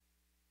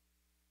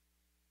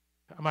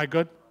Am I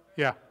good?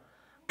 Yeah.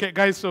 Okay,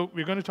 guys, so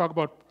we're going to talk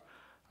about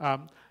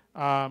um,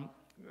 um,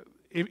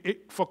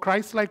 for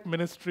Christ-like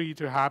ministry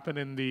to happen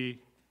in the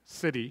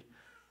city,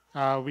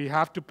 we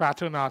have to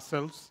pattern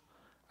ourselves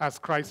as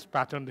Christ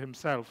patterned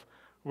himself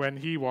when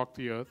he walked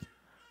the earth.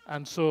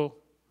 And so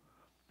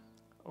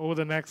over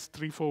the next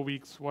 3-4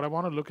 weeks, what I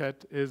want to look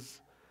at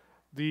is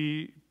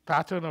the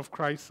pattern of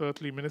Christ's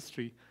earthly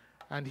ministry.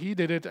 And he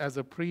did it as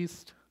a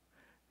priest,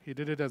 he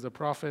did it as a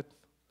prophet,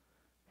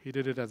 he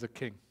did it as a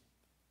king.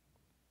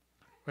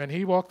 When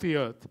he walked the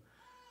earth,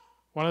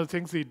 one of the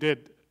things he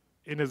did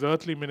in his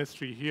earthly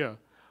ministry here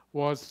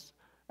was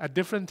at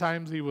different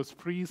times he was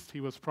priest,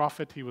 he was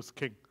prophet, he was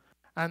king.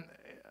 And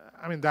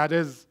I mean, that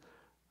is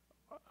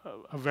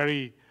a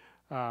very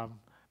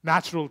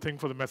natural thing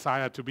for the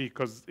Messiah to be,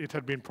 because it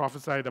had been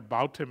prophesied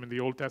about him in the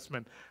Old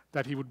Testament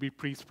that he would be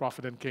priest,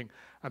 prophet, and king.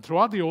 And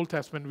throughout the Old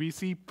Testament, we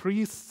see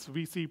priests,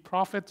 we see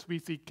prophets, we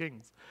see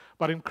kings.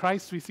 But in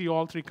Christ, we see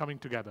all three coming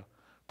together: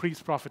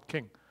 priest, prophet,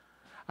 king.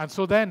 And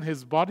so then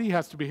his body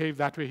has to behave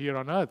that way here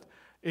on earth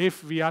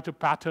if we are to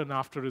pattern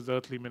after his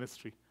earthly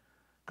ministry.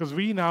 Because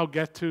we now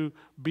get to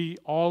be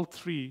all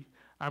three,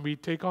 and we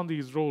take on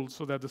these roles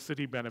so that the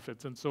city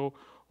benefits. And so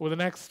over the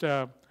next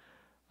 3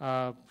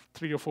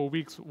 or 4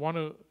 weeks, want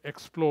to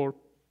explore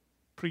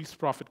priest,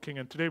 prophet, king.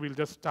 And today we'll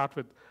just start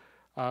with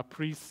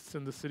priests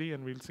in the city,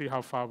 and we'll see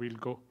how far we'll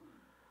go.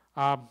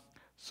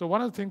 So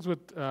one of the things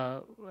with,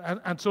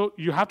 and so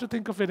you have to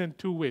think of it in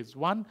two ways.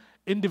 One,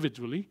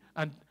 individually,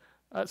 and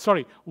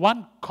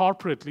one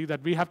corporately,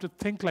 that we have to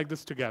think like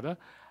this together.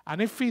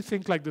 And if we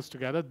think like this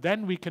together,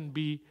 then we can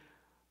be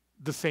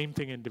the same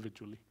thing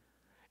individually.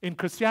 In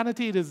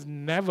Christianity, it is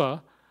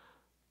never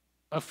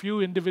a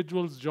few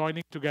individuals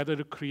joining together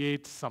to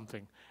create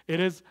something. It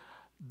is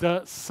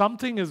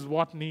something is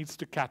what needs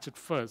to catch it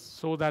first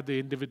so that the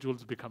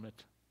individuals become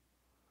it.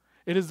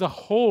 It is the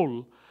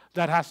whole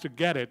that has to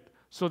get it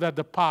so that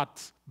the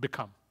parts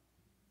become.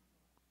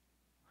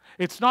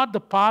 It's not the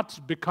parts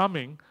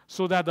becoming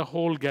so that the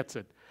whole gets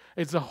it.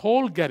 It's the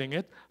whole getting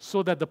it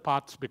so that the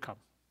parts become.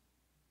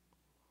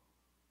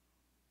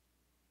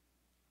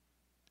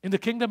 In the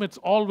kingdom, it's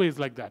always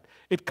like that.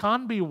 It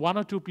can't be one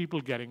or two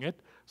people getting it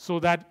so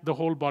that the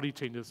whole body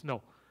changes.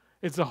 No.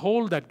 It's the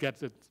whole that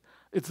gets it.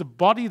 It's the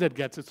body that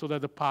gets it so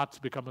that the parts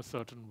become a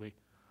certain way.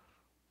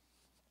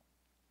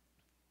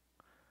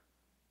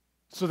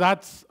 So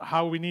that's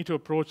how we need to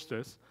approach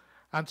this.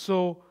 And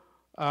so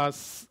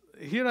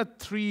here are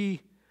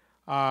three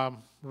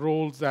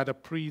roles that a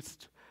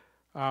priest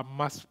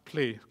must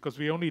play, because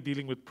we're only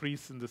dealing with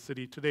priests in the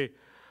city today.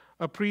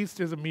 A priest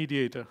is a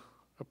mediator.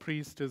 A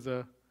priest is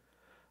a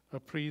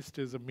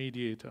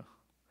mediator,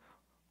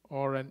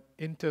 or an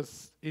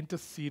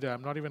interceder.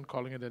 I'm not even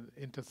calling it an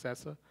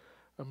intercessor.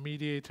 A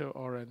mediator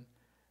or an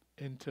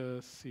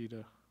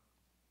interceder.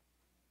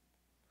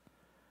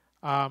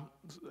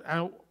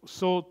 And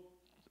so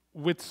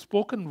with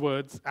spoken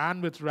words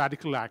and with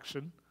radical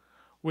action,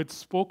 we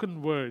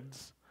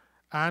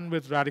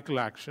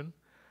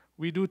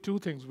do two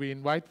things. We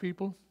invite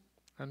people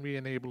and we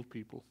enable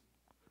people.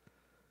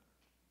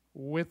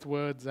 With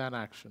words and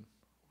action.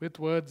 With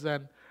words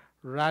and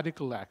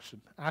radical action.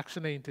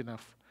 Action ain't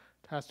enough.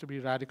 It has to be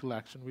radical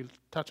action. We'll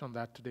touch on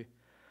that today.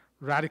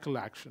 Radical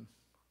action.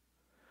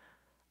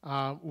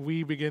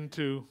 We begin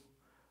to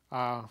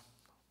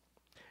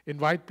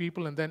invite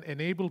people and then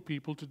enable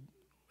people to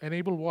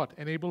enable what?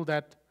 Enable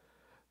that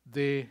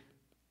they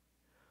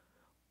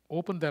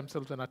open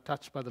themselves and are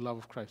touched by the love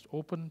of Christ.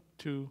 Open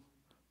to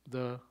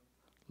the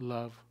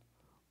love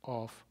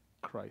of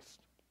Christ.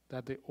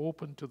 That they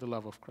open to the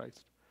love of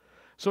Christ.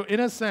 So in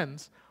a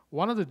sense,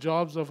 one of the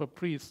jobs of a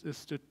priest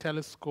is to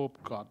telescope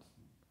God.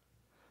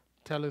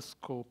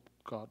 Telescope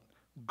God.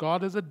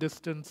 God is a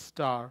distant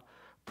star.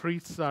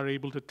 Priests are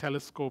able to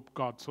telescope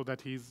God so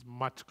that he's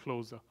much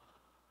closer.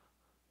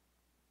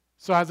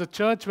 So as a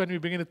church, when we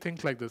begin to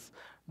think like this,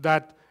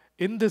 that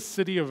in this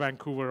city of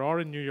Vancouver or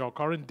in New York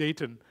or in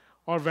Dayton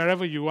or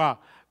wherever you are,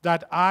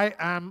 that I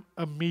am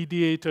a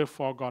mediator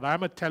for God.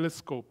 I'm a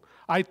telescope.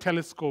 I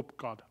telescope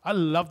God. I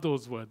love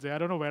those words. I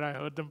don't know where I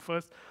heard them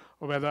first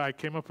or whether I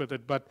came up with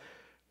it, but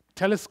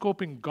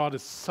telescoping God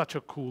is such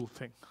a cool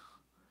thing.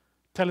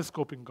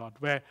 Telescoping God,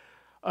 where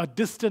a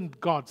distant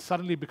God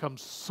suddenly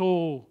becomes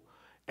so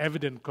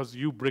evident because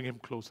you bring him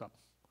close up.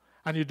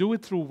 And you do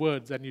it through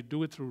words and you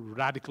do it through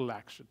radical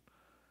action.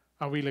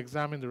 And we'll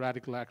examine the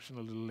radical action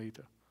a little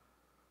later.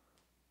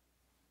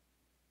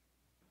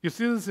 You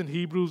see this in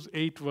Hebrews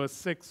 8 verse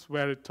 6,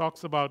 where it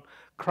talks about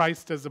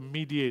Christ as a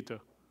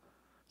mediator.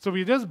 So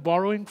we're just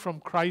borrowing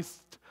from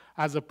Christ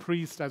as a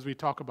priest as we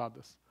talk about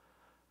this.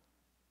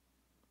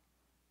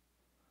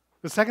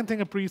 The second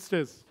thing a priest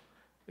is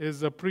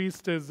a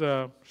priest is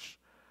a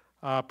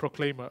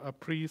proclaimer. A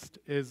priest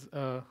is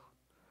a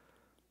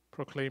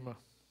proclaimer.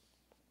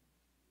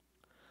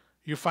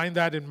 You find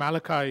that in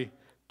Malachi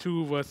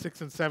 2 verse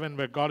 6 and 7,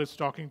 where God is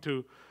talking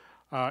to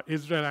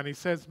Israel, and he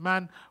says,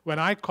 man, when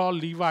I call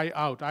Levi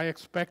out, I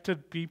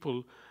expected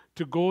people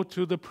to go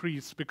to the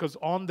priests, because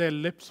on their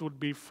lips would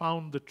be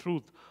found the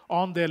truth.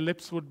 On their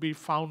lips would be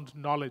found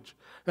knowledge.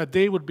 That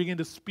they would begin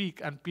to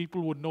speak and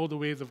people would know the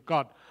ways of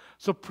God.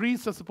 So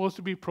priests are supposed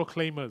to be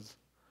proclaimers.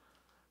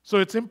 So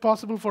it's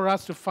impossible for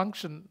us to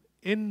function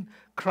in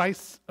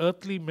Christ's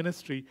earthly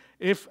ministry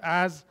if,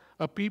 as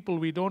a people,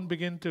 we don't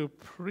begin to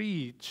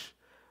preach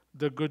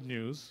the good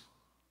news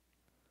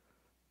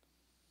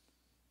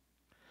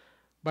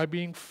by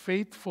being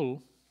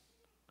faithful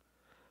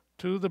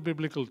to the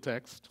biblical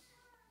text,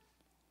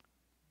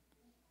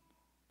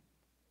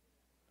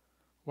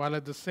 while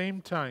at the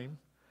same time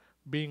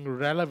being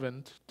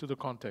relevant to the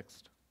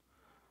context.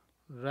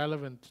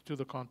 Relevant to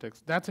the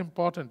context. That's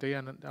important,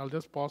 and I'll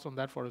just pause on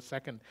that for a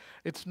second.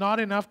 It's not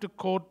enough to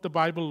quote the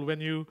Bible when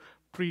you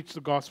preach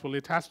the gospel.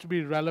 It has to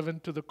be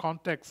relevant to the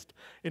context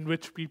in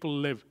which people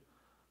live.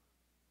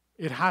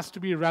 It has to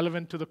be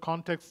relevant to the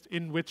context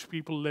in which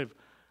people live.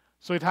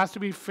 So it has to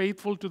be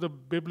faithful to the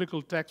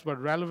biblical text,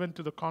 but relevant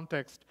to the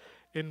context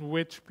in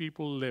which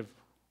people live.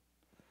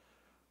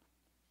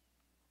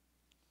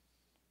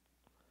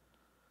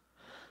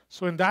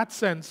 So in that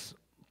sense,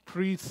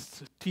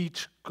 priests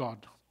teach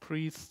God.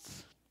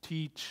 Priests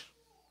teach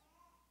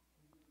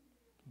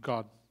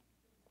God.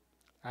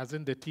 As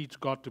in, they teach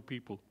God to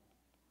people.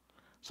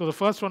 So the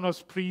first one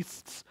was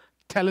priests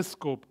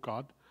telescope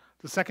God.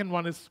 The second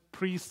one is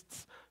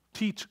priests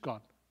teach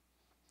God.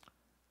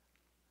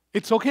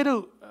 It's okay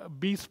to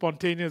be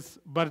spontaneous,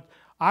 but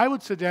I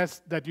would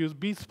suggest that you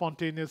be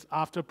spontaneous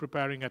after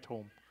preparing at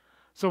home.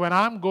 So when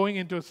I'm going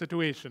into a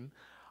situation,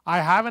 I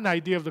have an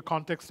idea of the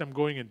context I'm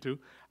going into,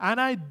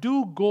 and I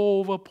do go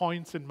over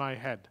points in my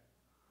head.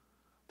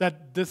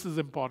 That this is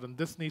important,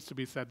 this needs to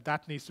be said,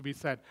 that needs to be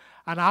said.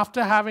 And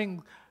after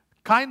having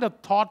kind of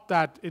thought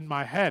that in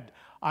my head,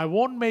 I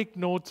won't make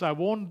notes, I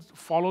won't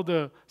follow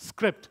the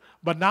script.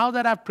 But now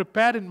that I've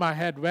prepared in my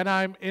head, when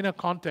I'm in a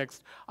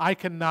context, I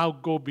can now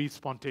go be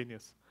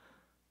spontaneous.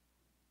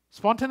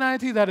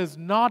 Spontaneity that is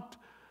not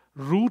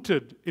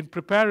rooted in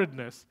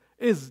preparedness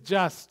is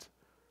just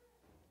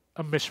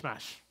a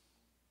mishmash.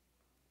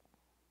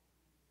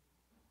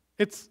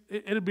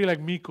 It'll be like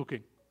me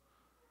cooking.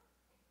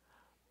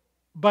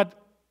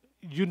 But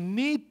you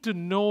need to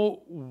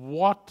know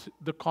what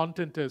the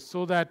content is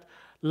so that,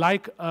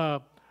 like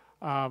it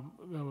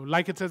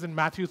says in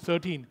Matthew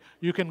 13,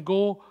 you can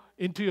go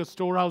into your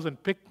storehouse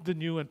and pick the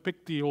new and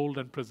pick the old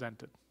and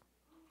present it.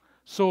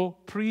 So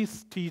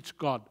priests teach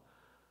God.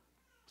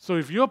 So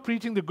if you're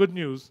preaching the good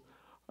news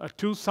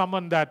to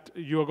someone that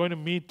you're going to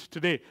meet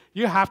today,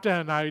 you have to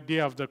have an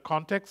idea of the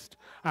context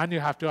and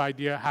you have to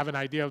have an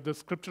idea of the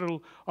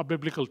scriptural or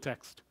biblical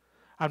text.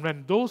 And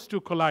when those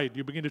two collide,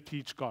 you begin to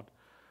teach God.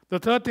 The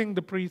third thing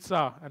the priests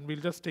are, and we'll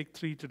just take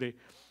 3 today,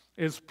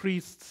 is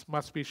priests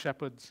must be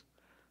shepherds.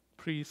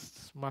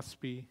 Priests must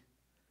be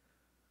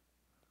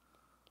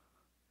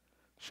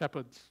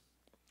shepherds.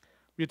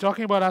 We're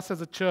talking about us as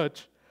a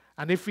church,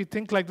 and if we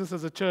think like this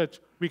as a church,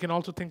 we can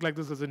also think like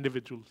this as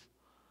individuals.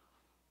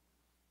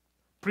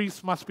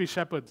 Priests must be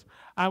shepherds.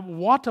 And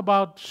what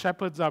about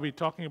shepherds are we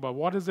talking about?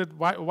 What is it?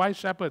 Why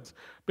shepherds?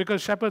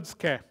 Because shepherds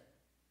care.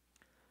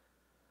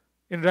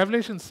 In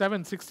Revelation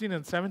 7, 16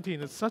 and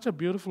 17, it's such a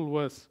beautiful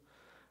verse.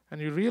 And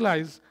you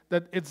realize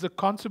that it's the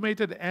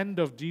consummated end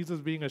of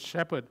Jesus being a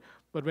shepherd.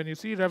 But when you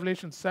see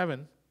Revelation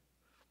 7,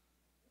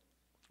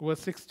 verse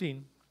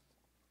 16,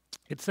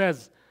 it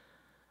says,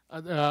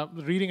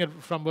 reading it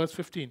from verse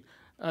 15,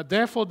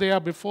 therefore they are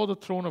before the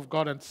throne of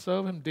God and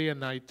serve him day and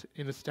night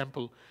in his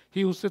temple.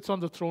 He who sits on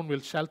the throne will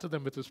shelter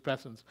them with his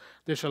presence.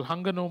 They shall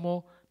hunger no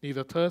more,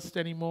 neither thirst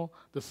any more.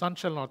 The sun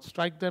shall not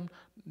strike them,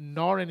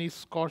 nor any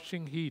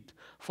scorching heat.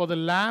 For the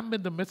Lamb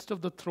in the midst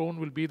of the throne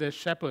will be their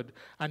shepherd,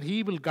 and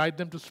he will guide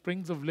them to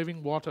springs of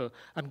living water,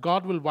 and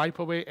God will wipe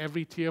away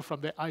every tear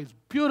from their eyes.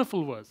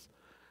 Beautiful verse.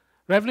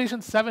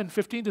 Revelation 7,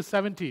 15 to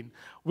 17,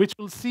 which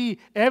will see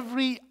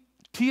every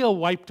tear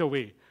wiped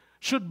away,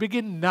 should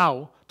begin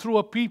now through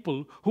a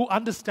people who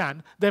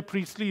understand their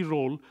priestly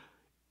role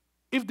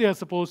if they are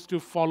supposed to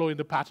follow in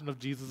the pattern of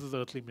Jesus'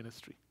 earthly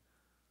ministry.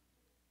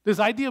 This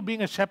idea of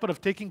being a shepherd, of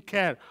taking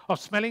care, of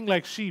smelling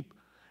like sheep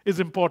is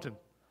important.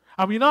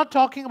 And we're not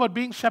talking about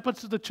being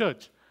shepherds to the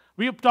church.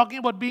 We are talking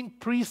about being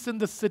priests in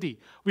the city.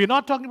 We're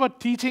not talking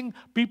about teaching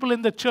people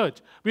in the church.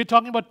 We're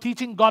talking about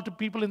teaching God to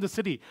people in the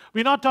city.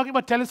 We're not talking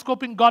about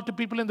telescoping God to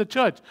people in the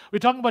church. We're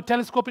talking about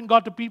telescoping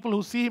God to people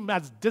who see him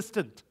as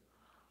distant.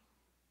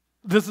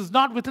 This is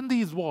not within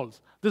these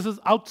walls. This is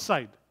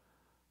outside.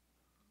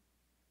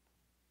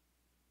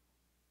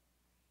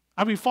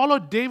 And we follow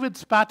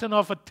David's pattern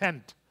of a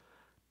tent.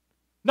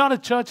 Not a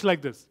church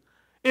like this.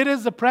 It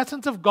is the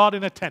presence of God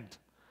in a tent.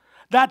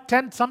 That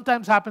tent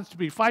sometimes happens to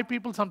be 5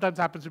 people, sometimes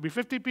happens to be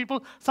 50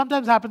 people,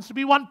 sometimes happens to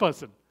be 1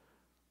 person.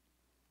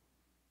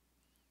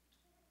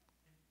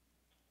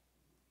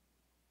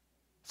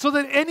 So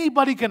that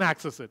anybody can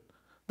access it.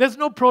 There's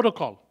no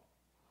protocol.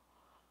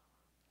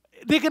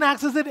 They can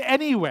access it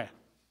anywhere.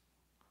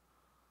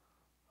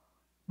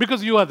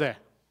 Because you are there.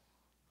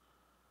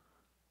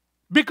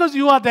 Because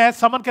you are there,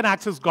 someone can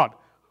access God.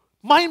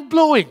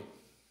 Mind-blowing.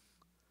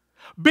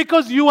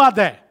 Because you are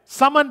there,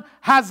 someone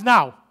has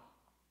now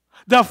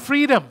the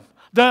freedom,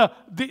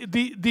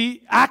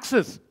 the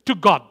access to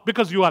God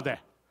because you are there.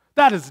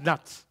 That is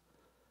nuts.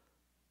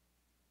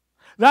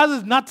 That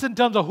is nuts in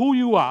terms of who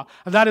you are,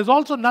 and that is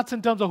also nuts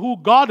in terms of who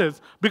God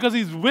is, because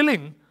He's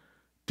willing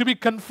to be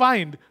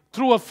confined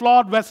through a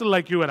flawed vessel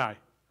like you and I.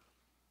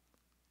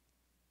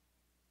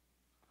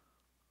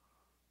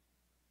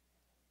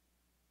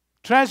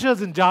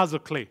 Treasures in jars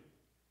of clay.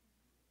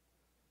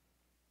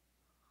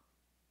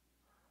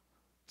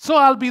 So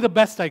I'll be the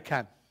best I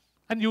can,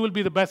 and you will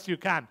be the best you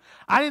can.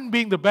 And in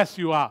being the best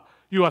you are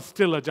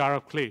still a jar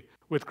of clay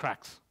with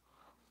cracks.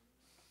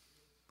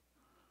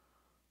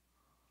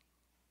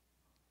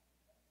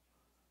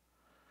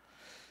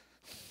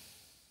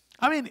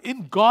 I mean,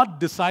 in God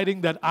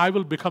deciding that I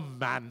will become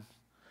man,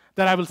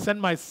 that I will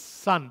send my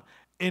son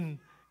in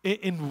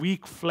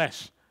weak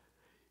flesh,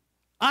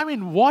 I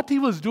mean, what He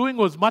was doing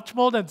was much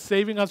more than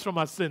saving us from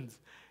our sins.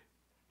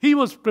 He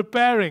was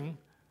preparing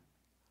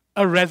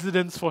a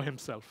residence for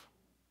Himself,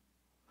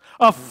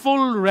 a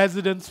full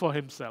residence for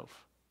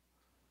Himself,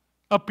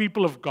 a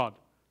people of God.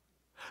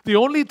 The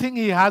only thing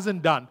He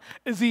hasn't done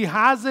is He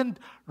hasn't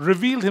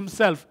revealed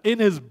Himself in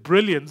His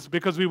brilliance,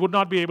 because we would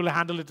not be able to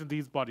handle it in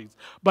these bodies.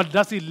 But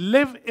does He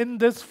live in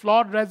this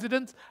flawed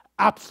residence?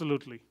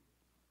 Absolutely.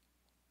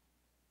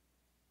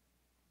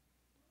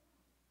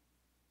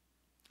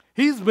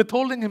 He's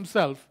withholding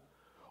Himself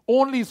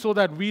only so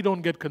that we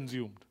don't get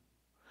consumed.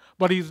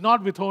 But He's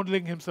not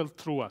withholding Himself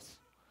through us.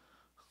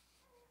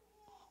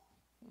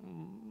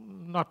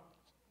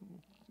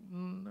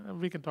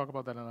 We can talk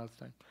about that another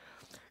time.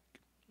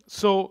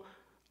 So,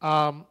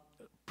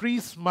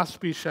 priests must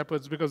be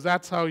shepherds, because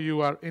that's how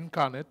you are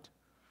incarnate,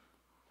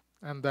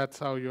 and that's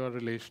how you are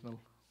relational.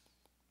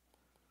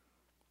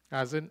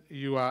 As in,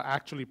 you are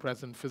actually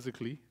present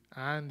physically,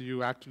 and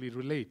you actually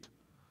relate.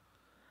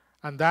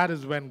 And that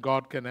is when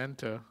God can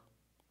enter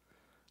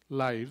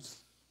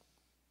lives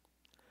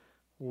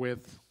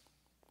with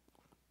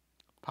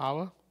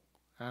power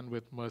and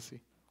with mercy.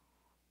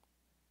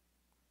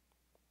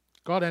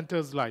 God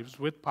enters lives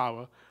with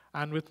power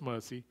and with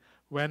mercy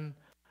when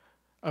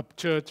a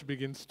church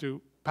begins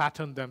to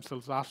pattern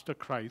themselves after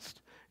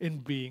Christ in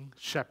being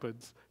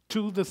shepherds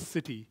to the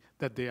city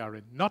that they are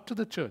in, not to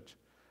the church.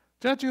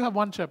 Church, you have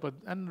one shepherd,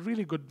 and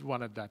really good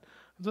one at that.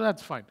 So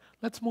that's fine.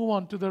 Let's move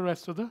on to the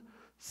rest of the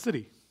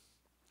city.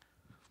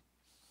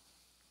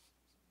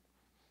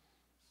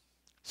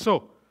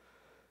 So,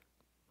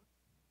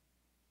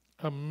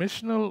 a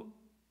missional,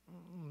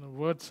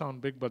 words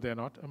sound big, but they're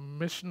not. A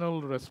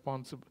missional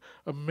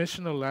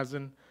as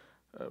in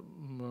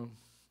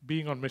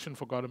being on mission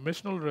for God. A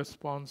missional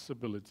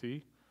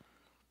responsibility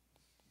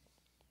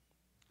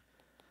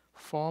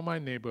for my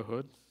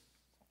neighborhood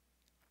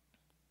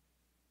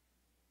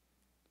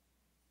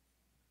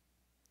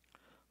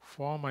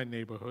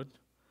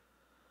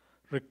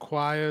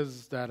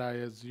requires that I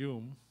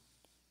assume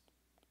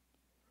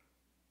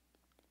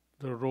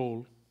the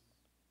role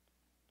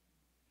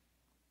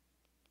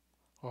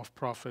of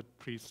prophet,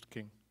 priest,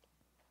 king.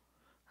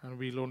 And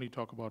we'll only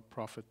talk about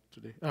priest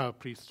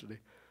today.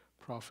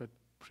 Prophet,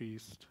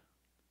 priest,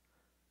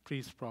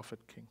 prophet,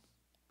 king.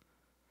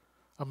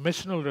 A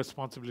missional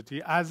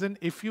responsibility, as in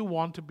if you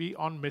want to be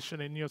on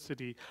mission in your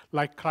city,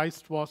 like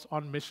Christ was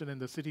on mission in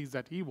the cities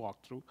that He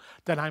walked through,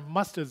 then I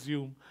must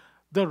assume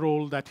the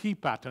role that He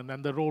patterned,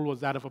 and the role was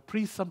that of a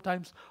priest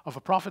sometimes, of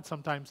a prophet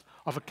sometimes,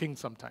 of a king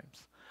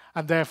sometimes.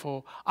 And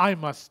therefore, I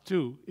must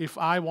too, if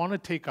I want to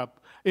take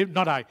up,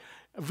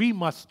 we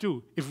must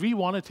too, if we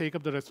want to take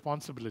up the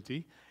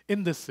responsibility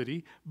in this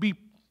city, be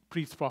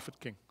priest, prophet,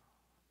 king.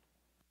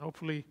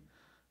 Hopefully,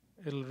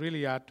 it'll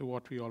really add to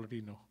what we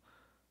already know.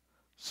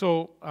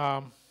 So,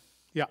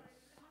 yeah.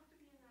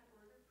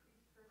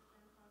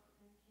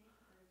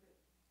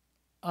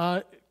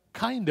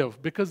 Kind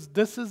of, because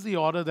this is the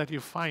order that you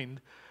find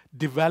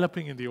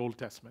developing in the Old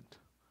Testament.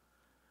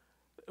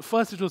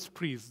 First it was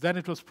priest, then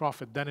it was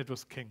prophet, then it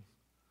was king.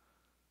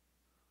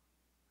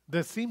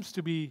 There seems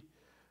to be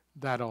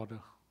that order.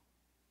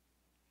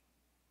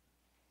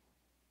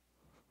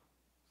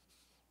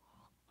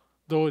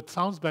 Though it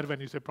sounds better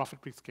when you say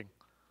prophet, priest, king.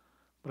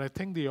 But I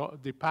think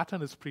the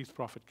pattern is priest,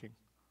 prophet, king.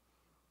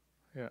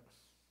 Yeah.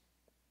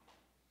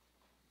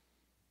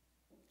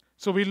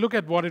 So we look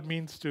at what it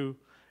means to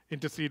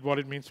intercede, what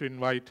it means to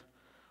invite,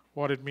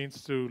 what it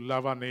means to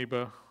love our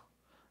neighbor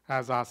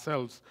as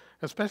ourselves,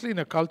 especially in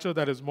a culture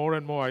that is more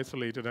and more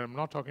isolated. And I'm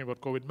not talking about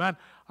COVID. Man,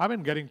 I've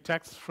been getting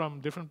texts from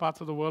different parts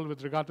of the world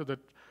with regard to the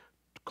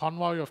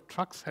convoy of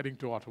trucks heading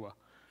to Ottawa.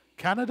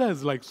 Canada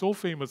is like so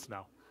famous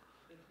now.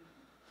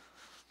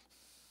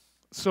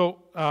 So,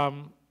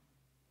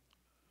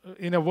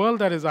 in a world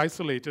that is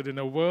isolated, in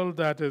a world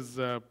that is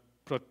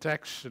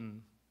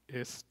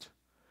protectionist,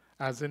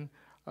 as in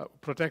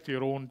protect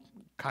your own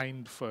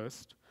kind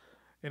first,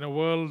 in a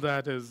world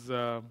that is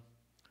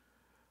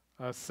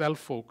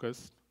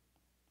self-focused,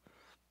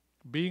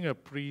 being a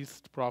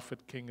priest, prophet,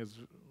 king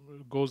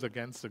goes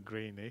against the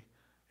grain,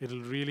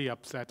 It'll really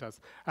upset us.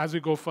 As we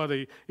go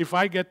further, if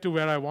I get to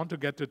where I want to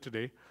get to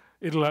today,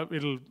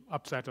 it'll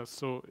upset us.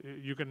 So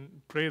you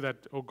can pray that,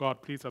 oh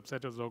God, please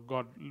upset us, or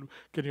God,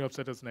 can you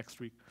upset us next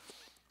week?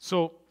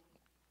 So,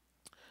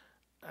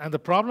 and the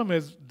problem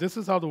is, this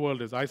is how the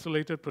world is: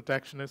 isolated,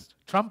 protectionist.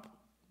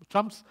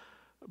 Trump's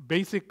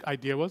basic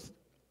idea was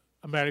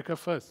America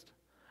first.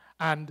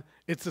 And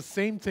it's the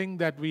same thing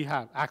that we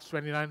have. Acts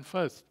 29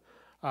 first,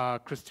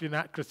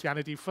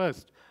 Christianity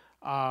first,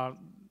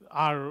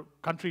 our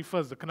country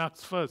first, the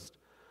Canucks first,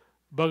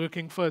 Burger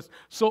King first.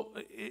 So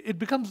it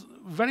becomes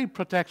very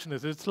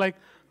protectionist. It's like,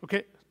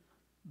 okay,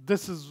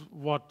 this is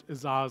what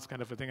is ours,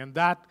 kind of a thing. And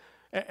that,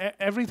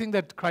 everything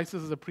that Christ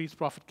is as a priest,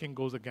 prophet, king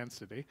goes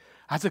against it.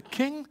 As a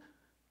king,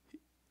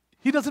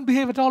 he doesn't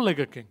behave at all like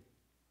a king.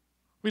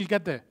 We'll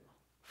get there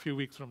a few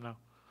weeks from now.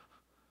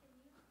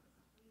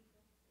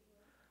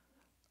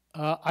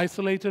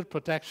 Isolated,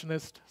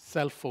 protectionist,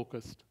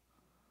 self-focused.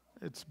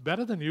 It's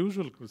better than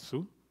usual,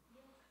 Sue.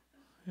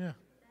 Yeah.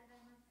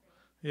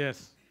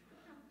 Yes.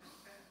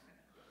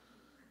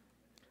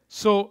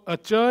 So a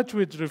church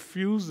which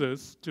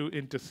refuses to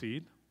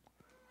intercede,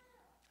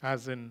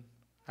 as in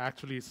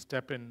actually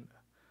step in,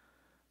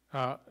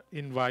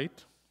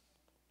 invite,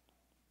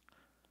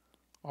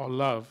 or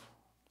love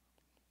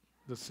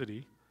the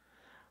city,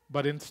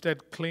 but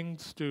instead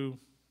clings to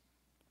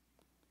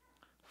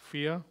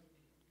fear,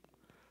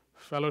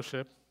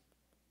 fellowship,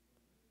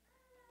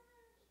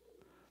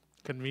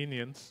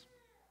 convenience,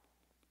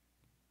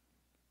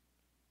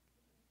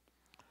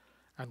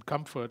 and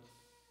comfort,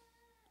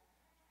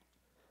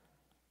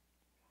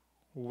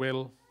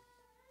 will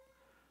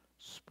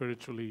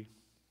spiritually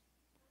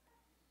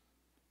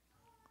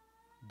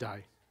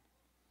die.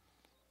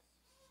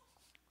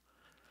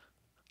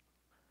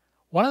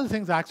 One of the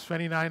things Acts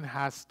 29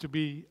 has to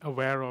be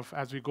aware of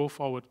as we go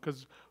forward,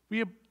 because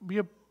we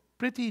are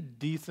pretty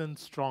decent,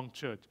 strong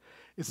church,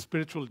 is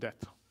spiritual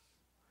death.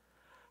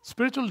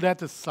 Spiritual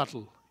death is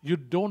subtle. You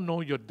don't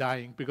know you're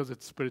dying because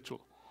it's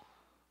spiritual.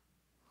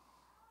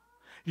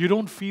 You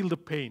don't feel the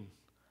pain.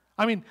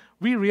 I mean,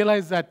 we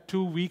realized that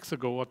 2 weeks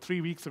ago or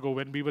 3 weeks ago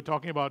when we were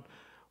talking about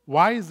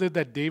why is it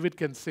that David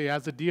can say,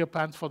 as the deer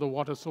pants for the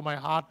water, so my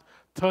heart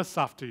thirsts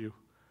after you,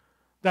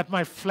 that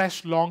my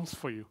flesh longs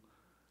for you.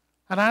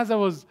 And as I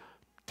was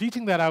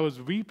teaching that, I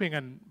was weeping,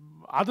 and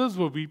others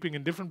were weeping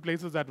in different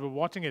places that were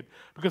watching it,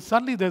 because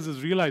suddenly there's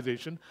this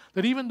realization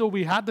that even though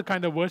we had the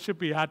kind of worship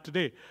we had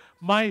today,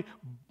 my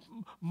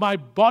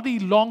body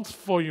longs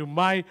for you,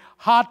 my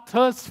heart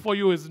thirsts for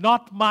you is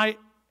not my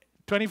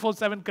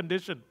 24/7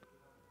 condition.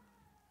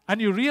 And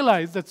you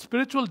realize that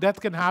spiritual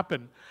death can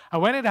happen.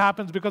 And when it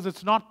happens, because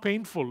it's not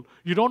painful,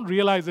 you don't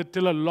realize it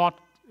till a lot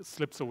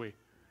slips away.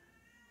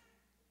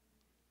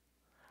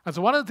 And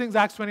so one of the things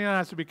Acts 29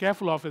 has to be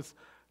careful of is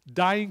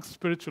dying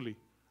spiritually.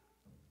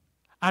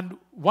 And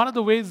one of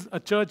the ways a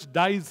church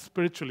dies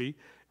spiritually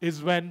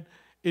is when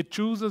it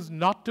chooses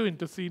not to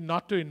intercede,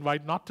 not to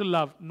invite, not to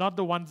love, not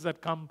the ones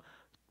that come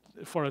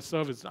for a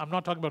service. I'm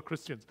not talking about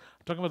Christians.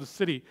 I'm talking about the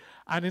city.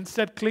 And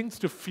instead clings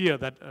to fear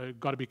that,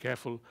 got to be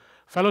careful.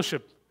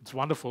 Fellowship, it's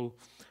wonderful.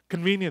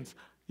 Convenience,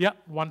 yeah,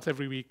 once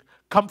every week.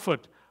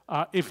 Comfort,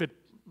 if it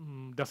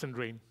doesn't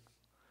rain.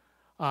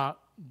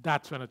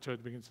 That's when a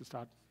church begins to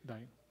start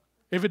dying.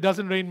 If it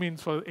doesn't rain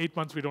means for 8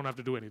 months we don't have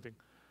to do anything.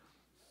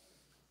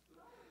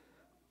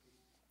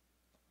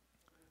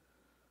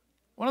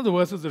 One of the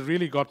verses that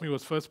really got me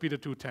was 1 Peter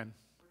 2:10.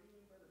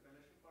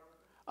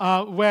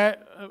 Where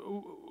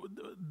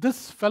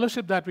this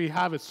fellowship that we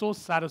have is so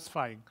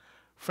satisfying,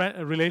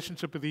 a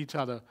relationship with each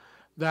other,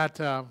 that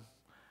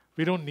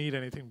we don't need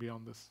anything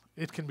beyond this.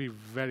 It can be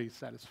very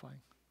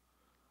satisfying.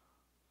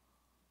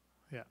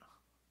 Yeah.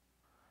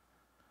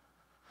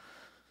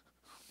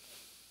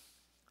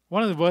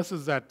 One of the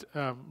verses that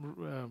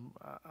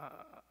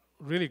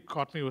really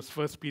caught me was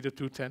 1 Peter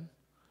 2:10.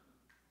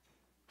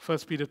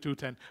 1 Peter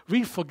 2:10.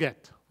 We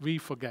forget.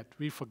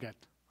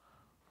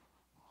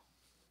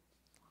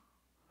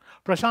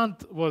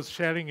 Prashant was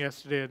sharing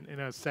yesterday in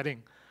a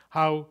setting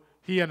how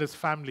he and his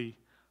family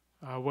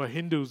were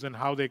Hindus and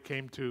how they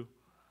came to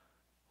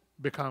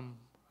become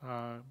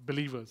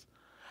believers.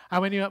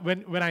 And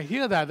when I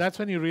hear that, that's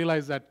when you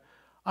realize that,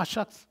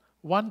 shucks,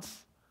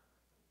 once,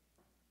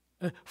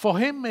 for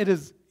him it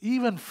is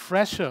even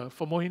fresher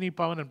for Mohini,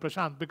 Pawan, and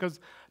Prashant,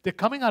 because they're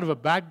coming out of a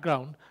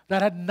background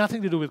that had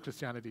nothing to do with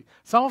Christianity.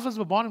 Some of us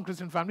were born in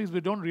Christian families, we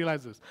don't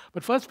realize this.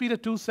 But 1 Peter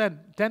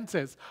 2:10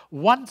 says,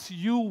 once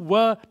you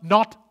were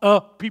not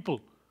a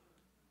people.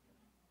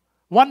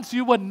 Once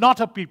you were not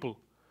a people.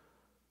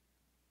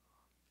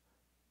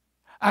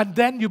 And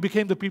then you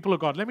became the people of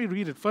God. Let me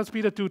read it. 1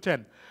 Peter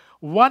 2:10.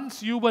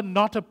 Once you were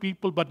not a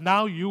people, but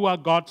now you are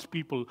God's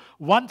people.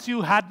 Once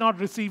you had not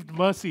received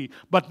mercy,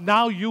 but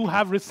now you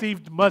have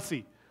received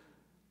mercy.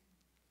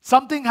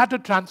 Something had to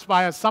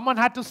transpire. Someone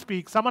had to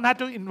speak. Someone had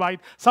to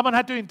invite. Someone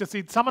had to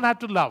intercede. Someone had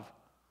to love.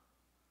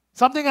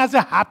 Something has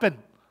to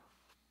happen.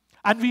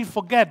 And we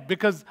forget,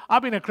 because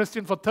I've been a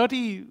Christian for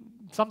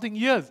 30-something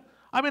years.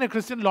 I've been a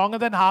Christian longer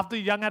than half the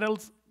young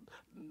adults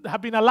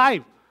have been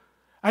alive.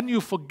 And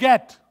you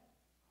forget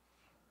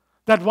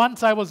that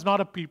once I was not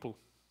a people,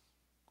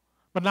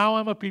 But now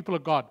I'm a people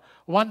of God.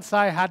 Once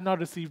I had not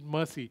received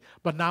mercy,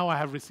 but now I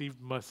have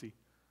received mercy.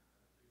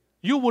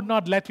 You would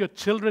not let your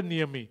children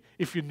near me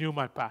if you knew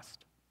my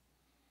past.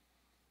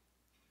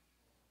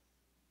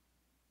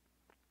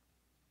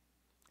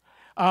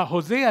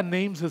 Hosea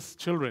names his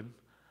children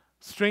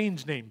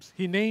strange names.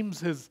 He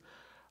names his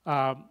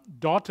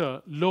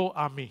daughter Lo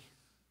Ami,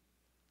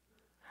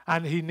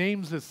 and he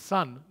names his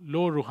son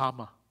Lo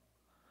Ruhama.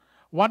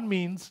 One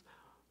means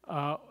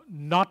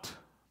not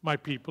my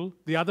people,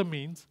 the other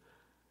means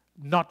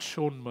not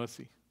shown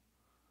mercy.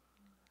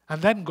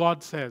 And then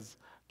God says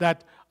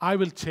that I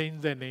will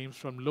change their names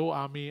from Lo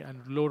Ami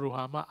and Lo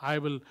Ruhama. I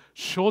will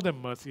show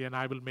them mercy and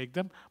I will make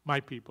them my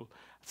people.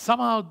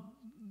 Somehow,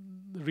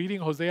 reading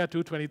Hosea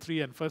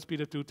 2:23 and 1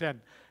 Peter 2:10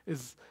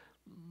 is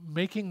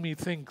making me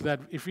think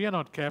that if we are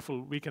not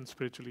careful, we can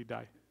spiritually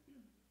die.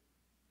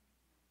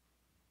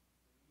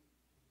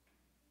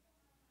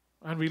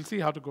 And we'll see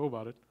how to go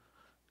about it.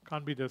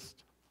 Can't be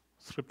just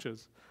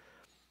scriptures.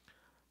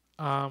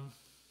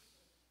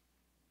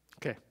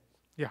 Okay,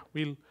 yeah,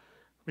 we'll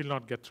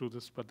not get through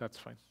this, but that's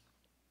fine.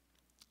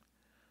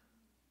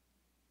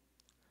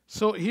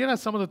 So here are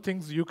some of the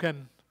things you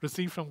can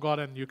receive from God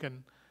and you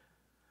can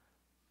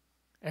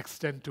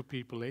extend to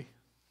people.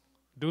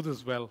 Do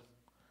this well.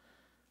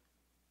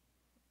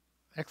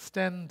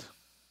 Extend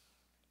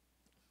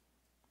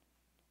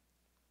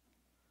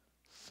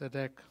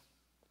tzedek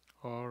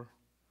or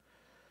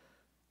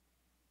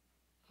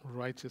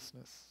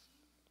righteousness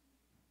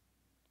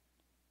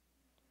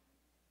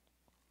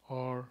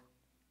or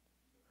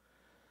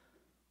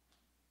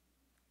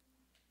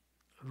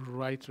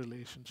right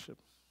relationship.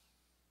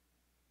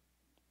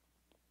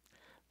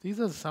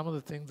 These are some of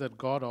the things that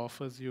God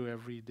offers you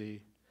every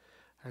day,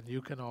 and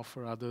you can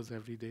offer others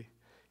every day.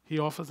 He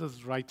offers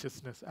us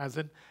righteousness, as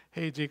in,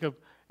 hey, Jacob,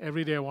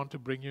 every day I want to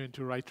bring you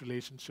into right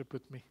relationship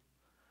with me.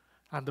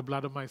 And the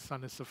blood of my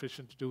son is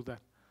sufficient to do that.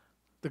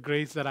 The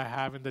grace that I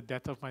have in the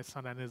death of my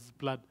son and his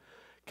blood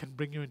can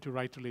bring you into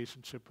right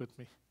relationship with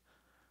me.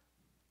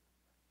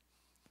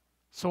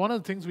 So one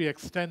of the things we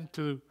extend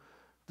to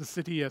the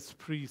city as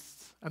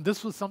priests, and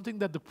this was something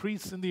that the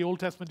priests in the Old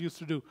Testament used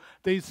to do.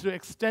 They used to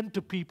extend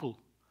to people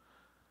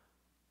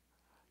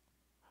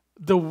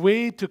the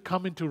way to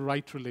come into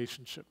right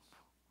relationship.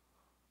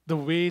 The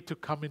way to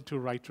come into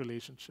right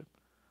relationship.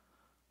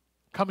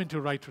 Come into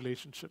right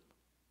relationship.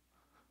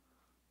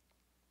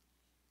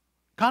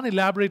 Can't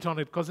elaborate on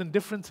it because in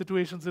different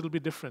situations it'll be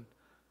different.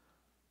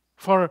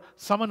 For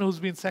someone who's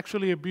been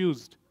sexually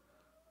abused,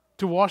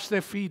 to wash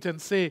their feet and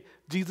say,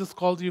 Jesus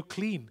calls you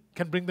clean,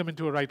 can bring them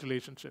into a right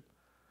relationship.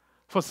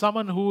 For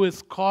someone who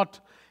is caught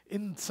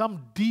in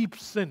some deep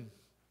sin,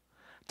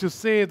 to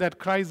say that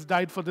Christ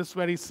died for this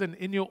very sin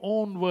in your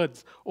own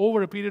words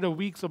over a period of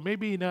weeks or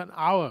maybe in an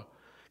hour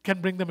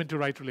can bring them into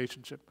right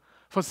relationship.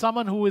 For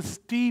someone who is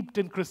steeped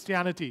in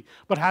Christianity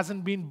but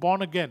hasn't been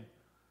born again,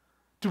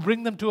 to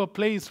bring them to a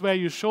place where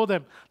you show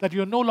them that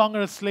you're no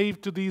longer a slave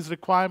to these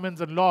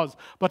requirements and laws,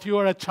 but you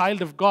are a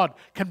child of God,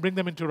 can bring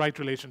them into right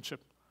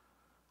relationship.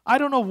 I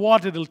don't know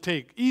what it'll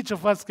take. Each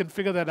of us can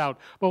figure that out.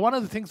 But one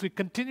of the things we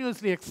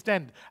continuously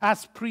extend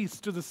as priests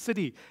to the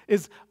city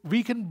is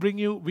we can bring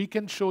you, we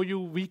can show you,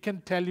 we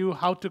can tell you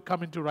how to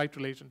come into right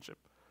relationship.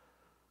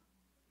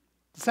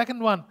 The second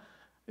one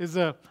is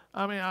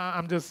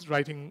I'm just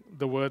writing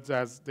the words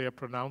as they are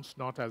pronounced,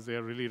 not as they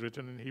are really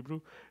written in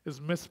Hebrew, is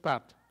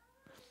mispat.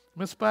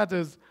 Mispat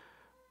is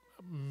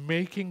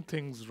making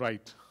things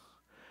right.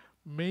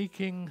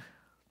 Making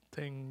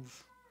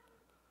things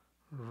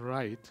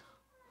right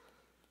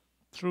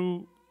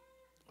through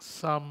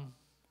some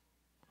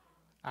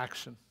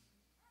action.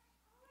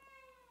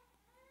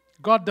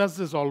 God does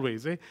this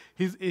always.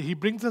 He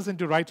brings us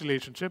into right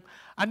relationship.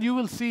 And you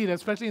will see it,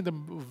 especially in the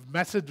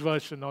Message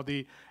version or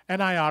the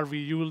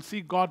NIRV, you will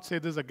see God say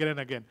this again and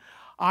again.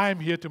 I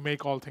am here to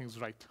make all things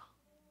right.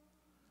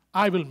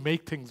 I will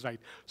make things right.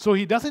 So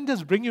he doesn't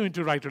just bring you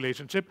into right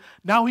relationship.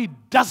 Now he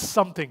does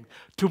something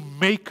to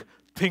make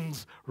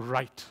things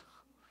right.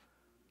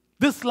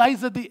 This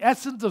lies at the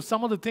essence of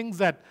some of the things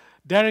that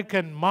Derek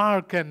and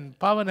Mark and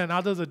Pawan and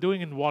others are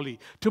doing in Wally,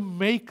 to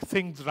make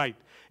things right.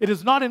 It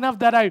is not enough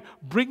that I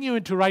bring you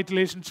into right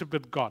relationship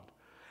with God.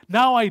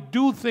 Now I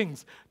do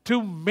things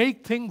to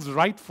make things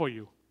right for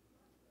you,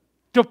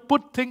 to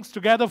put things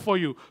together for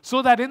you,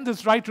 so that in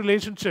this right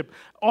relationship,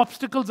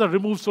 obstacles are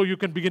removed so you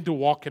can begin to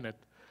walk in it.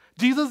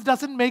 Jesus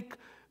doesn't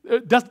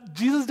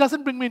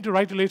bring me into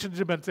right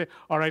relationship and say,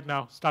 all right,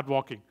 now start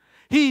walking.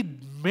 He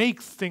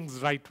makes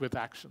things right with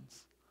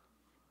actions.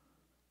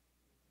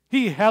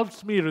 He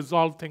helps me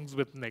resolve things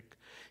with Nick.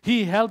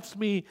 He helps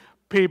me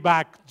pay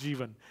back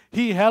Jeevan.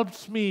 He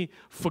helps me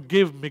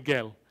forgive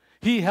Miguel.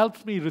 He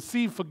helps me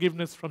receive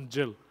forgiveness from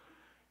Jill.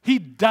 He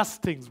does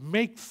things,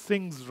 makes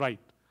things right.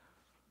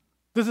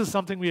 This is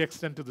something we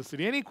extend to the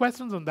city. Any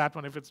questions on that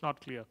one if it's not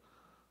clear?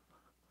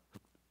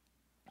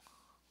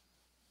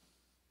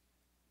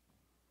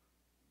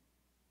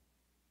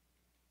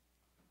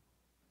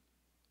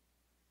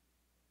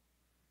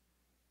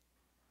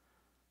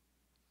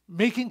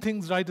 Making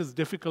things right is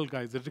difficult,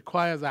 guys. It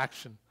requires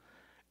action.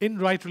 in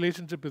right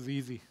relationship is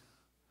easy.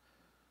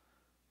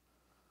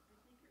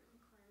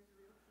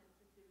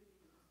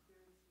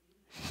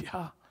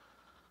 Yeah.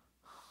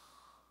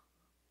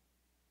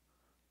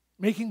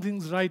 Making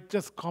things right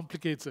just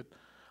complicates it.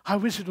 I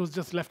wish it was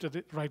just left at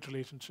the right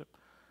relationship.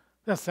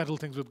 Just settle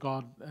things with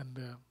God,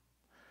 and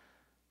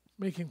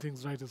making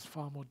things right is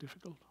far more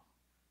difficult.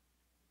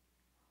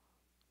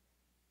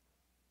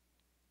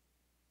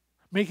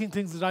 Making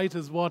things right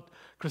is what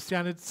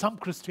some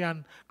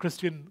Christian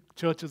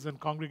churches and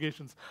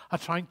congregations are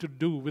trying to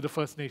do with the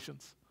First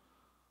Nations.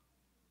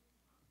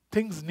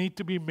 Things need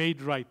to be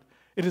made right.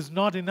 It is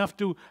not enough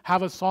to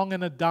have a song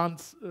and a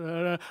dance,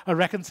 a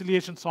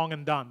reconciliation song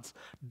and dance.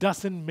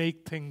 Doesn't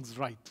make things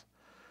right.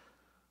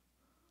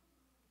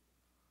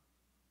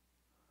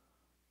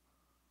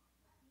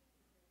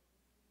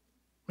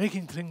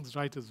 Making things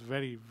right is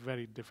very,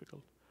 very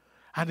difficult.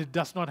 And it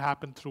does not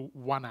happen through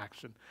one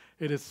action.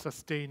 It is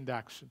sustained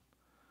action.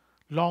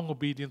 Long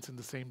obedience in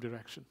the same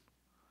direction.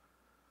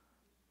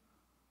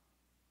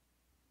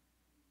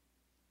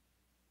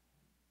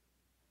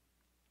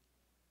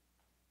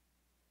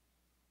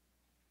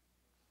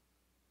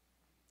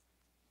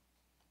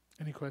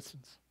 Any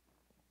questions?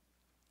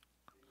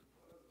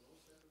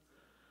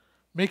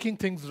 Making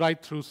things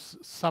right through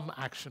some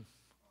action.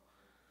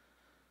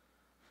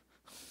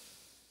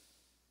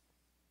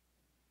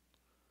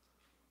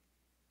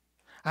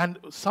 And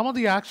some of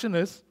the action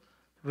is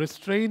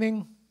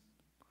restraining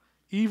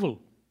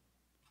evil.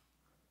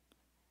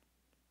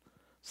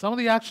 Some of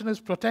the action is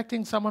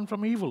protecting someone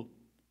from evil.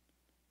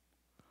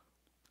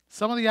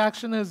 Some of the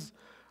action is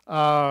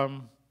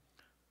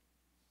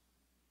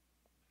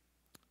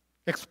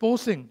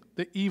exposing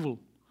the evil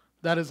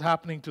that is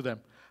happening to them.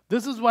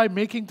 This is why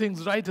making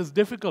things right is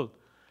difficult.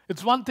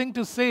 It's one thing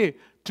to say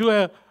to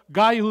a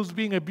guy who's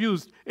being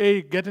abused,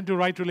 hey, get into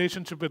right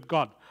relationship with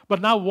God.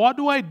 But now what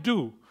do I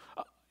do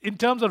in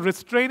terms of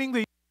restraining the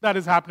evil that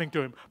is happening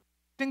to him,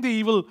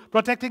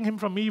 protecting him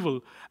from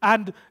evil,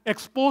 and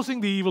exposing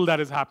the evil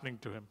that is happening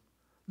to him?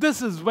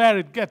 This is where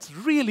it gets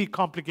really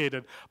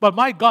complicated. But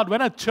my God,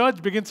 when a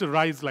church begins to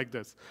rise like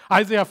this,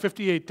 Isaiah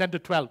 58,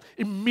 10-12,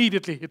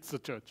 immediately hits the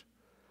church.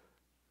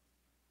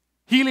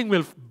 Healing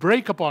will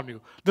break upon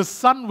you. The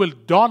sun will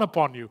dawn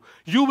upon you.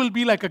 You will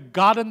be like a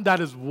garden that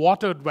is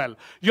watered well.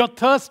 Your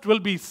thirst will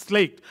be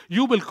slaked.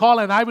 You will call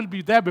and I will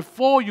be there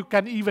before you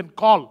can even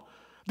call.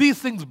 These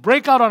things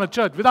break out on a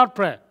church without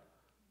prayer.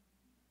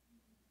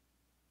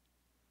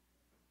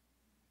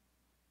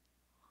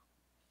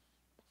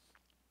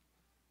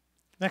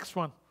 Next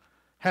one,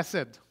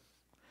 Hesed.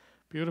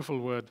 Beautiful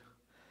word.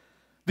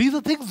 These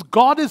are things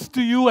God is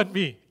to you and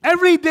me.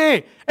 Every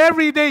day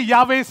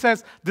Yahweh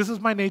says, this is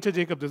my nature,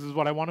 Jacob. This is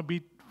what I want to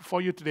be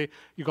for you today.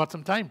 You got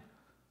some time.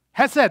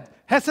 Hesed.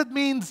 Hesed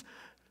means,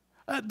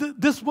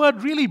 this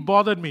word really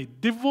bothered me.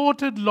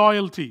 Devoted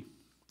loyalty.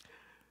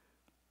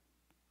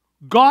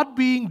 God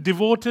being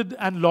devoted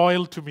and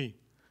loyal to me.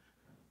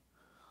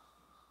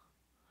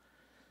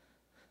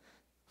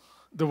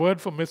 The word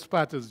for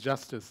mishpat is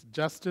justice.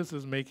 Justice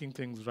is making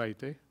things right,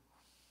 eh?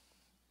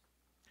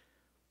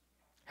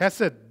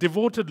 Hesed,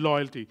 devoted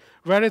loyalty,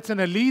 where it's an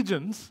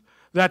allegiance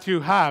that you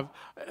have,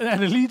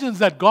 an allegiance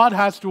that God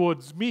has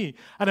towards me,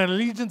 and an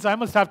allegiance I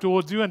must have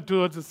towards you and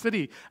towards the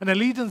city, an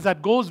allegiance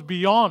that goes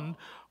beyond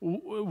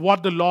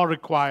what the law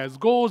requires,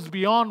 goes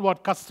beyond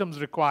what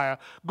customs require,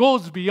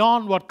 goes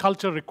beyond what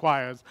culture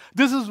requires.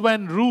 This is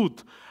when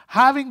Ruth,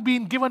 having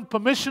been given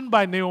permission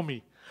by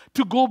Naomi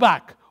to go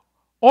back,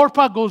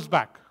 Orpah goes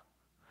back.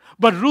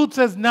 But Ruth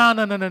says,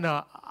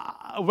 no.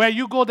 Where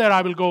you go, there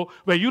I will go.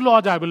 Where you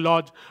lodge, I will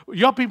lodge.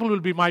 Your people will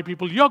be my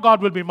people. Your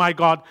God will be my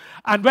God.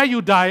 And where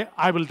you die,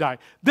 I will die.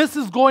 This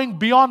is going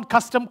beyond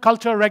custom,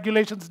 culture,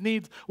 regulations,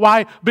 needs.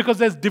 Why? Because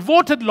there's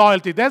devoted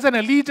loyalty. There's an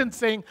allegiance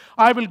saying,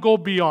 I will go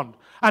beyond.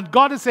 And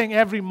God is saying,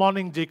 every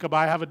morning, Jacob,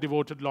 I have a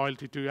devoted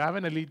loyalty to you. I have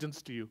an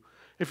allegiance to you.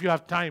 If you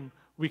have time,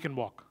 we can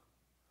walk.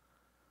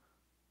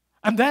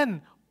 And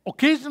then,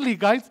 occasionally,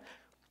 guys,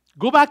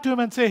 go back to him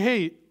and say,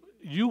 hey,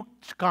 you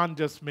can't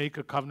just make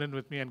a covenant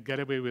with me and get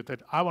away with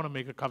it. I want to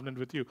make a covenant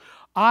with you.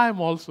 I'm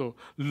also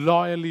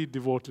loyally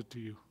devoted to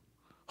you.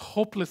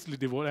 Hopelessly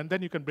devoted. And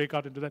then you can break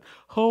out into that.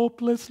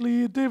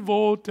 Hopelessly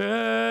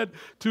devoted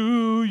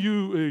to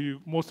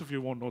you. Most of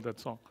you won't know that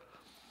song.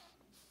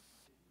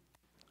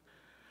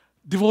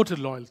 Devoted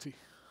loyalty.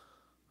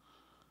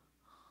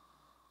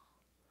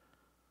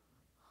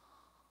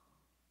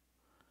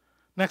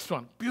 Next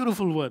one.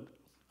 Beautiful word.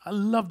 I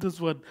love this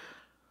word.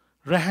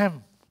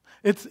 Rehem.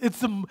 It's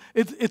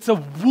a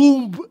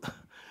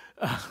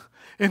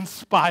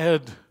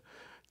womb-inspired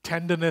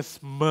tenderness,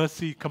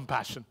 mercy,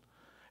 compassion.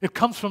 It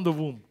comes from the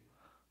womb.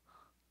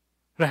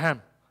 Rehem.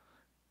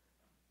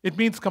 It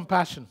means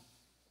compassion.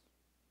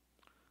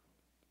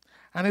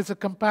 And it's a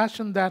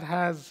compassion that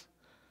has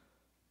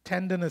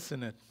tenderness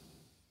in it.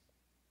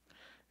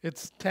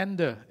 It's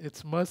tender.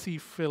 It's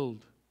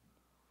mercy-filled.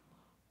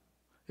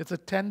 It's a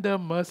tender,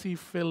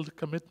 mercy-filled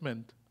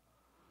commitment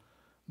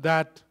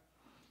that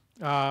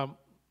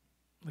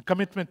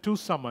commitment to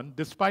someone,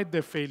 despite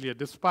their failure,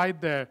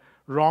 despite their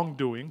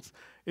wrongdoings,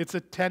 It's a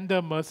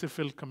tender,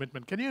 mercy-filled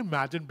commitment. Can you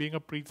imagine being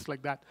a priest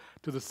like that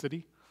to the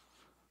city?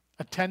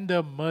 A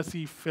tender,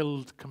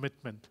 mercy-filled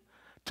commitment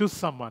to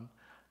someone,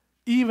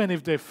 even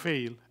if they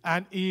fail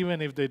and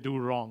even if they do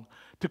wrong,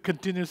 to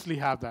continuously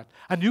have that.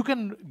 And you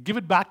can give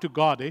it back to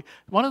God.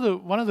 One of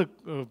the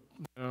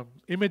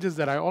images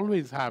that I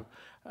always have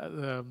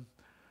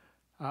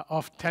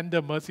of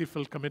tender,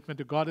 merciful commitment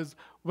to God is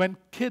when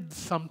kids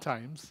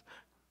sometimes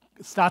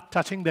start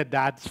touching their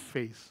dad's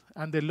face,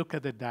 and they look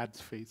at their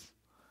dad's face,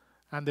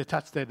 and they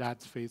touch their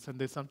dad's face, and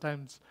they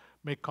sometimes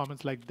make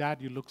comments like,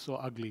 "Dad, you look so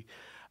ugly."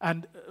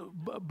 And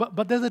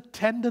but there's a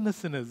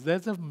tenderness in it.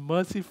 There's a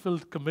merciful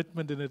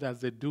commitment in it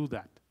as they do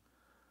that.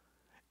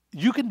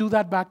 You can do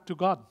that back to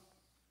God.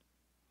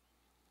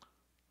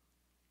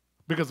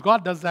 Because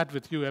God does that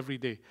with you every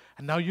day.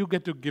 And now you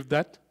get to give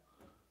that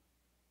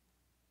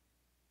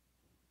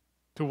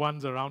to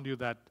ones around you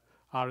that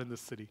are in the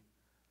city.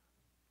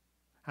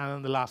 And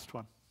then the last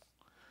one.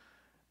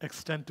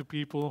 Extend to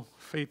people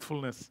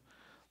faithfulness.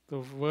 The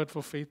word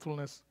for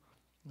faithfulness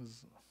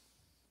is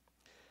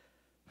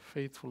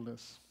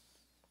faithfulness.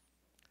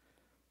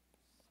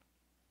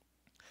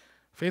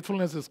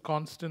 Faithfulness is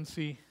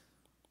constancy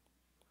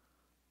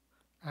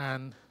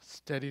and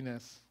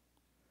steadiness.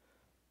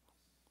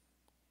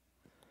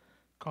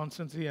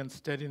 Constancy and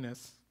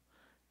steadiness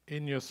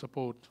in your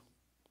support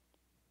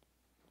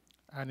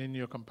and in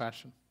your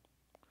compassion.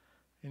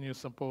 In your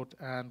support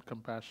and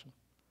compassion.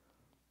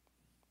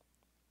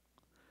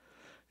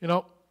 You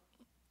know,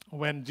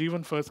 when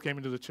Jeevan first came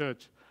into the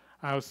church,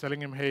 I was telling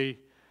him, hey,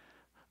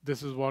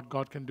 this is what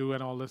God can do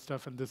and all this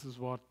stuff, and this is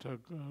what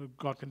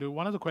God can do.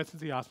 One of the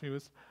questions he asked me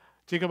was,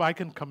 Jacob, I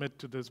can commit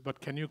to this, but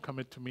can you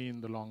commit to me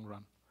in the long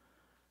run?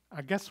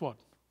 Guess what?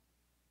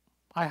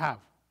 I have.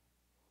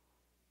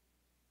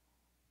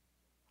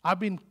 I've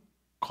been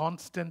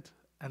constant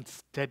and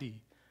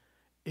steady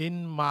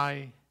in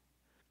my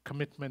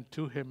commitment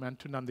to him and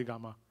to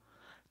Nandigama,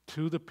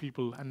 to the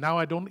people. And now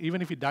I don't,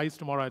 even if he dies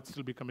tomorrow, I'd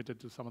still be committed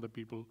to some of the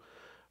people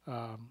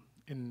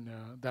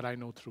that I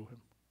know through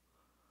him.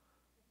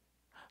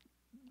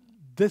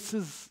 This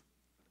is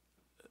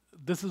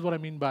what I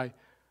mean by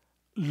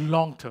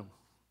long term.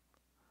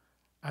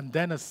 And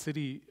then a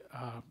city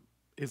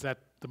is at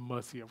the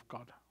mercy of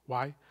God.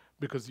 Why?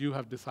 Because you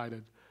have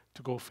decided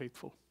to go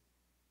faithful.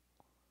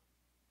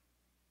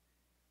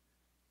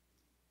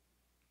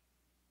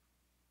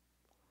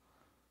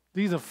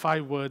 These are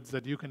 5 words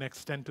that you can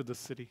extend to the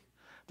city.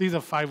 These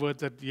are 5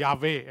 words that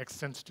Yahweh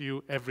extends to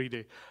you every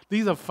day.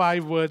 These are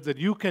 5 words that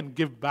you can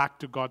give back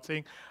to God,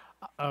 saying,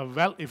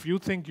 well, if you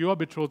think you are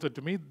betrothed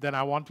to me, then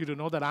I want you to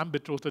know that I'm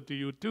betrothed to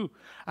you too.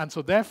 And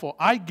so therefore,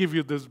 I give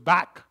you this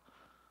back.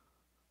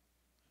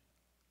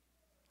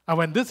 And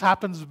when this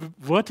happens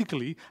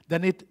vertically,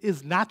 then it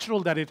is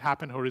natural that it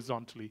happen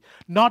horizontally.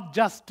 Not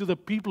just to the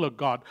people of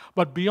God,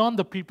 but beyond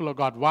the people of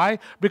God. Why?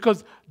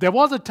 Because there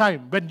was a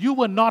time when you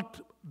were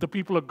not the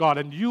people of God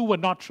and you were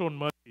not shown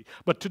mercy.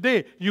 But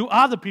today, you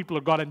are the people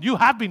of God and you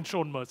have been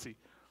shown mercy.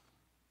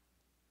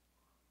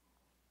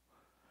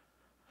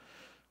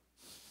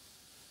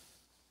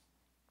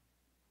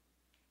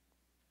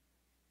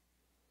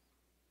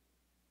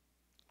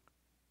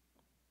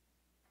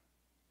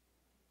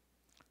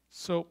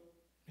 So,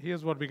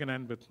 here's what we can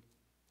end with.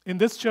 In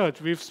this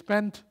church, we've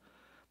spent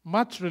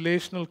much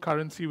relational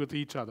currency with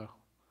each other.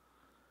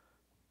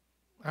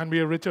 And we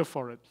are richer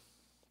for it.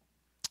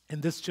 In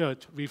this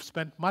church, we've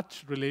spent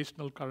much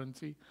relational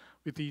currency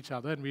with each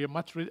other, and we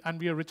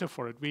are richer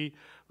for it.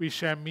 We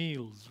share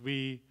meals,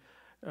 we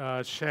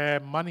share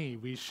money,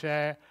 we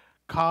share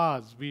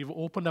cars. We've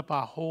opened up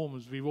our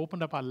homes, we've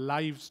opened up our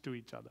lives to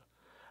each other.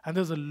 And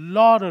there's a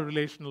lot of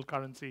relational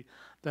currency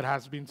that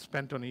has been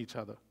spent on each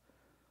other.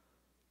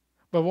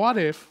 But what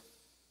if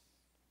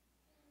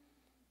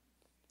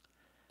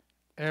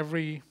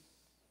every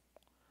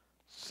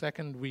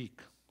second week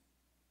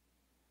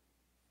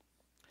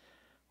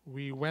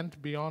we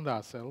went beyond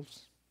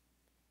ourselves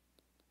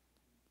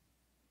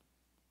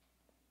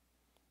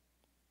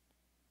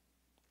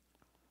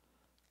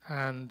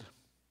and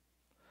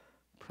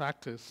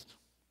practiced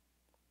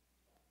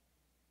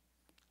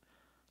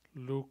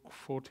Luke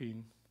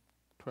 14,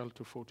 12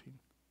 to 14.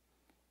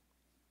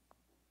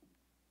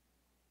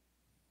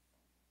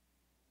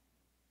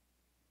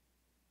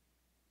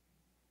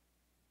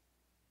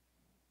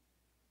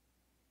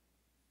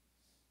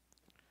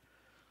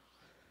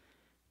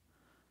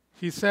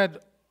 He said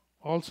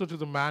also to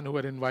the man who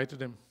had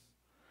invited him,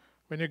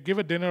 when you give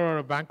a dinner or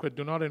a banquet,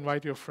 do not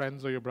invite your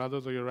friends or your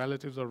brothers or your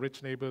relatives or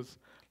rich neighbors,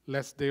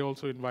 lest they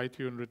also invite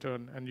you in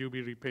return and you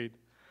be repaid.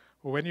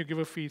 Or when you give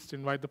a feast,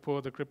 invite the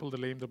poor, the crippled, the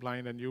lame, the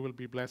blind, and you will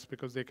be blessed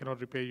because they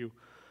cannot repay you,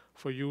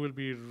 for you will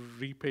be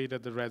repaid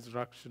at the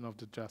resurrection of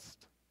the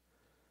just.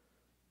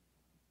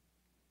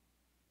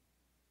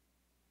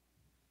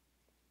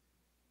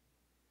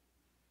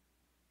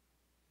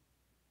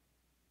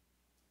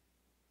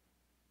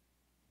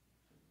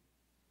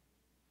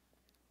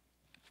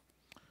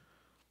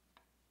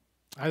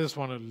 I just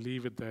want to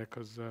leave it there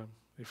because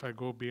if I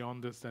go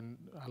beyond this, then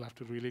I'll have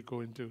to really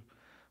go into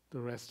the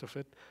rest of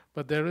it.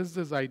 But there is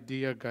this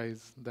idea,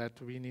 guys, that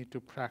we need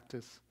to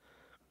practice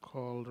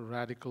called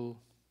radical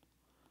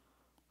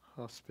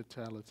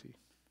hospitality.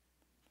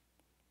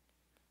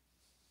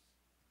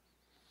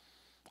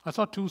 I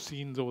saw two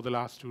scenes over the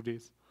last 2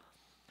 days.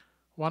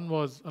 One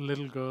was a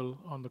little girl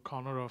on the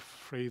corner of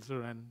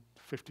Fraser and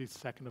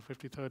 52nd or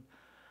 53rd,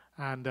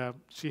 and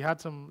she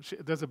had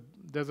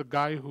there's a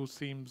guy who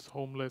seems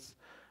homeless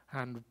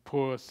and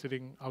poor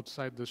sitting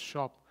outside this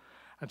shop,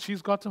 and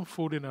she's got some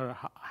food in her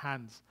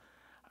hands,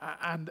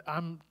 and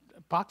I'm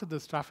parked at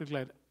this traffic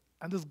light,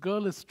 and this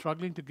girl is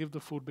struggling to give the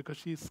food because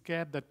she's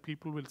scared that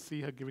people will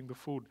see her giving the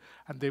food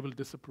and they will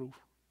disapprove.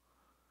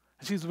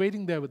 And she's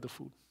waiting there with the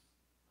food.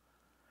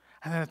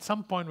 And then at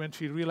some point when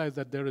she realized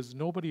that there is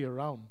nobody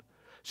around,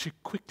 she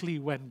quickly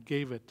went,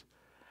 gave it.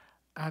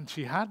 And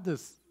she had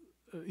this,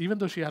 even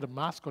though she had a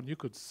mask on, you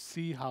could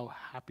see how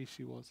happy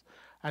she was.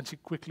 And she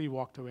quickly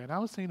walked away. And I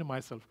was saying to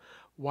myself,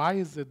 why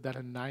is it that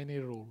a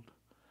 9-year-old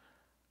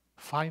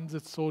finds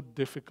it so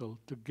difficult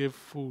to give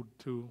food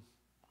to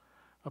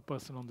a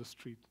person on the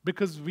street?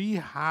 Because we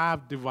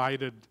have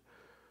divided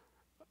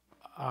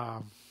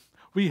and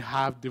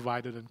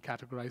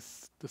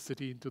categorized the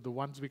city into the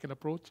ones we can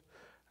approach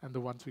and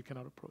the ones we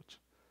cannot approach.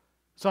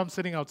 So I'm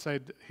sitting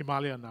outside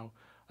Himalaya now,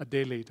 a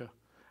day later,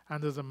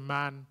 and there's a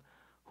man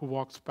who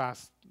walks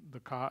past the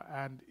car,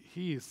 and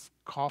he is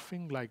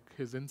coughing like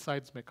his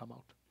insides may come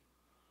out.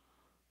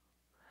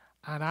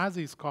 And as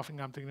he's coughing,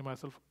 I'm thinking to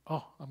myself,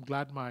 oh, I'm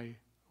glad my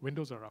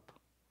windows are up.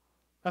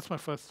 That's my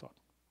first thought.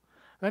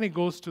 Then he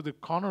goes to the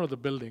corner of the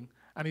building,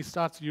 and he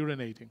starts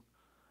urinating.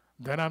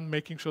 Then I'm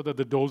making sure that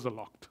the doors are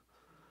locked.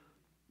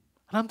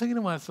 And I'm thinking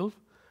to myself,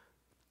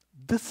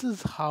 this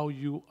is how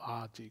you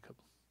are, Jacob.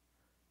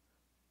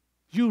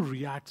 You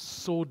react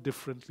so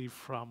differently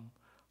from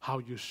how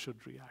you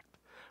should react.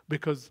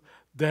 Because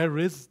there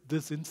is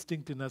this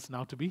instinct in us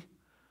now to be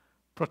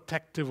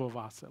protective of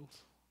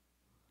ourselves.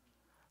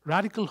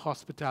 Radical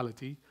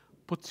hospitality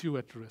puts you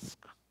at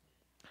risk.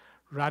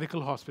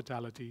 Radical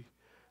hospitality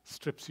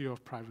strips you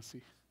of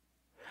privacy.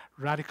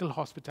 Radical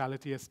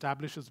hospitality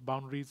establishes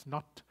boundaries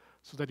not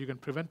so that you can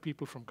prevent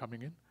people from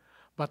coming in,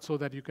 but so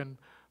that you can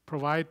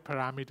provide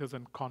parameters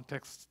and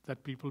contexts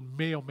that people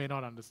may or may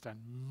not understand,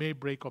 may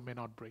break or may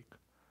not break.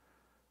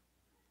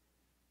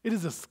 It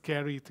is a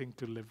scary thing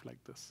to live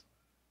like this.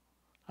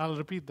 I'll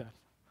repeat that.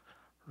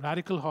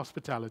 Radical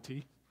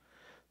hospitality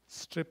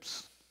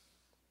strips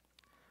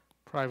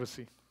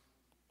privacy.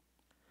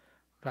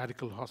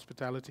 Radical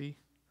hospitality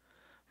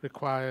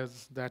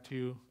requires that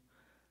you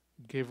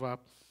give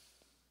up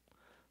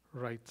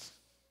rights.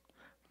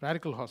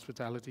 Radical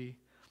hospitality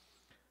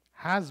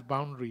has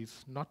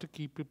boundaries not to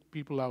keep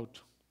people out,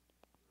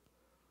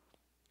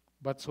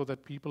 but so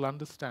that people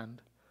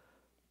understand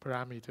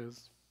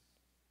parameters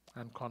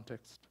and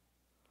context.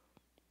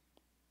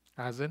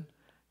 As in,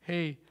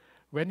 hey,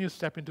 when you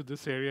step into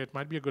this area, it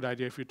might be a good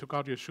idea if you took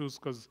out your shoes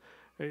because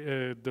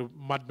the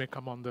mud may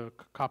come on the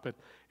carpet.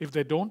 If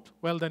they don't,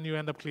 well, then you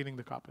end up cleaning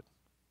the carpet.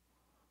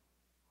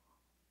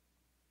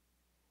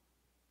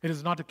 It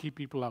is not to keep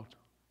people out.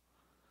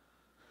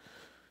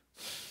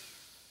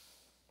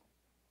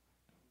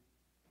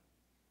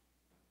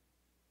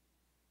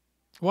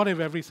 What if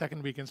every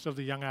second week, instead of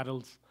the young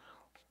adults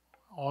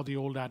or the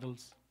old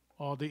adults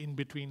or the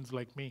in-betweens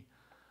like me,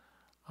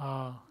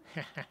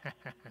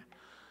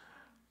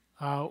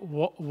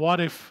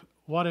 what if,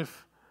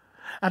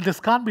 and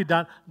this can't be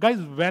done. Guys,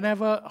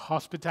 whenever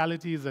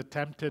hospitality is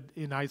attempted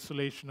in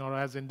isolation or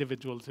as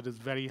individuals, it is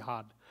very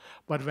hard.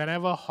 But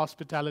whenever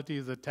hospitality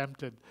is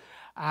attempted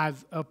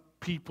as a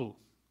people,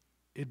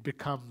 it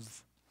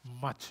becomes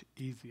much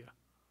easier.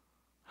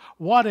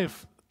 What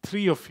if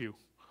 3 of you,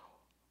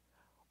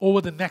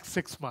 over the next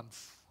 6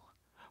 months,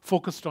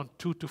 focused on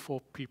 2 to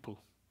 4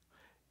 people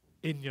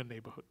in your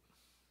neighborhood?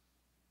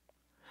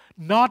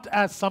 Not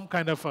as some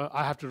kind of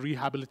I have to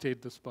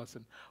rehabilitate this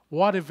person.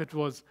 What if it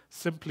was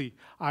simply,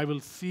 I will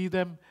see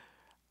them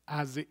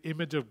as the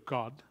image of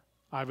God,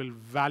 I will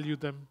value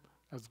them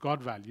as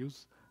God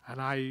values,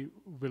 and I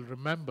will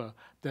remember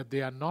that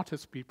they are not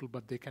His people,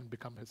 but they can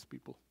become His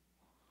people.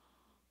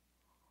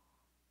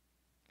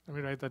 Let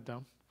me write that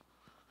down.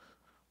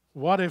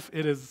 What if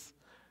it is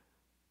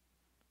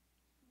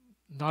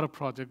not a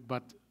project,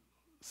 but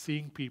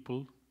seeing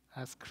people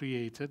as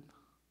created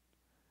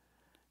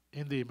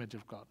in the image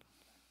of God?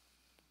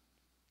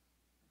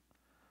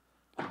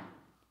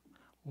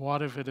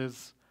 What if it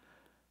is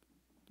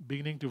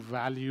beginning to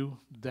value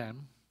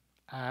them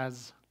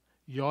as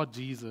your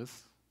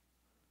Jesus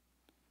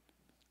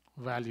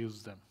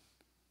values them?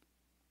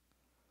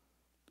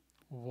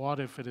 What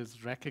if it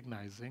is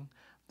recognizing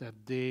that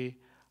they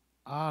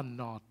are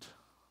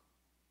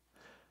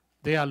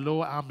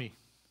low army,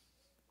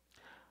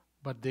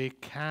 but they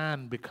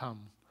can become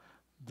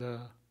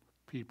the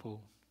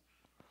people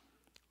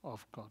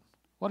of God?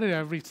 What if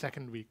every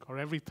second week or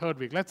every third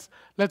week,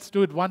 let's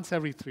do it once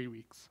every 3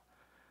 weeks,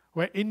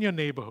 where in your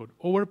neighborhood,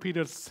 over a period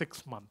of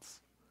 6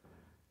 months,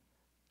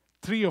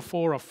 3 or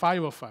 4 or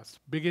 5 of us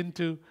begin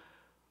to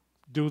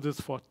do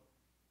this for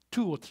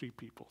 2 or 3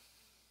 people.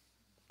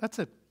 That's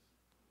it.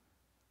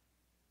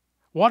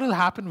 What will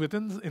happen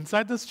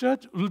inside this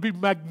church will be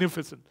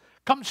magnificent.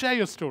 Come share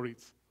your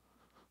stories.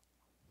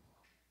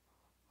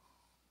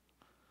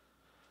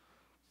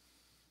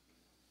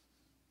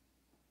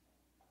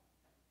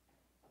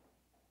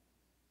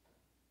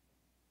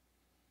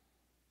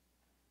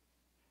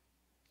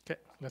 Okay,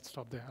 let's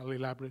stop there. I'll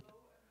elaborate.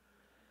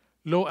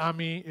 Lo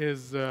Ami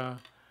is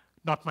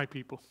not my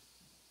people.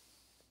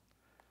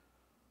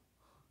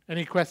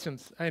 Any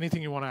questions?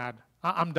 Anything you want to add? I'm done.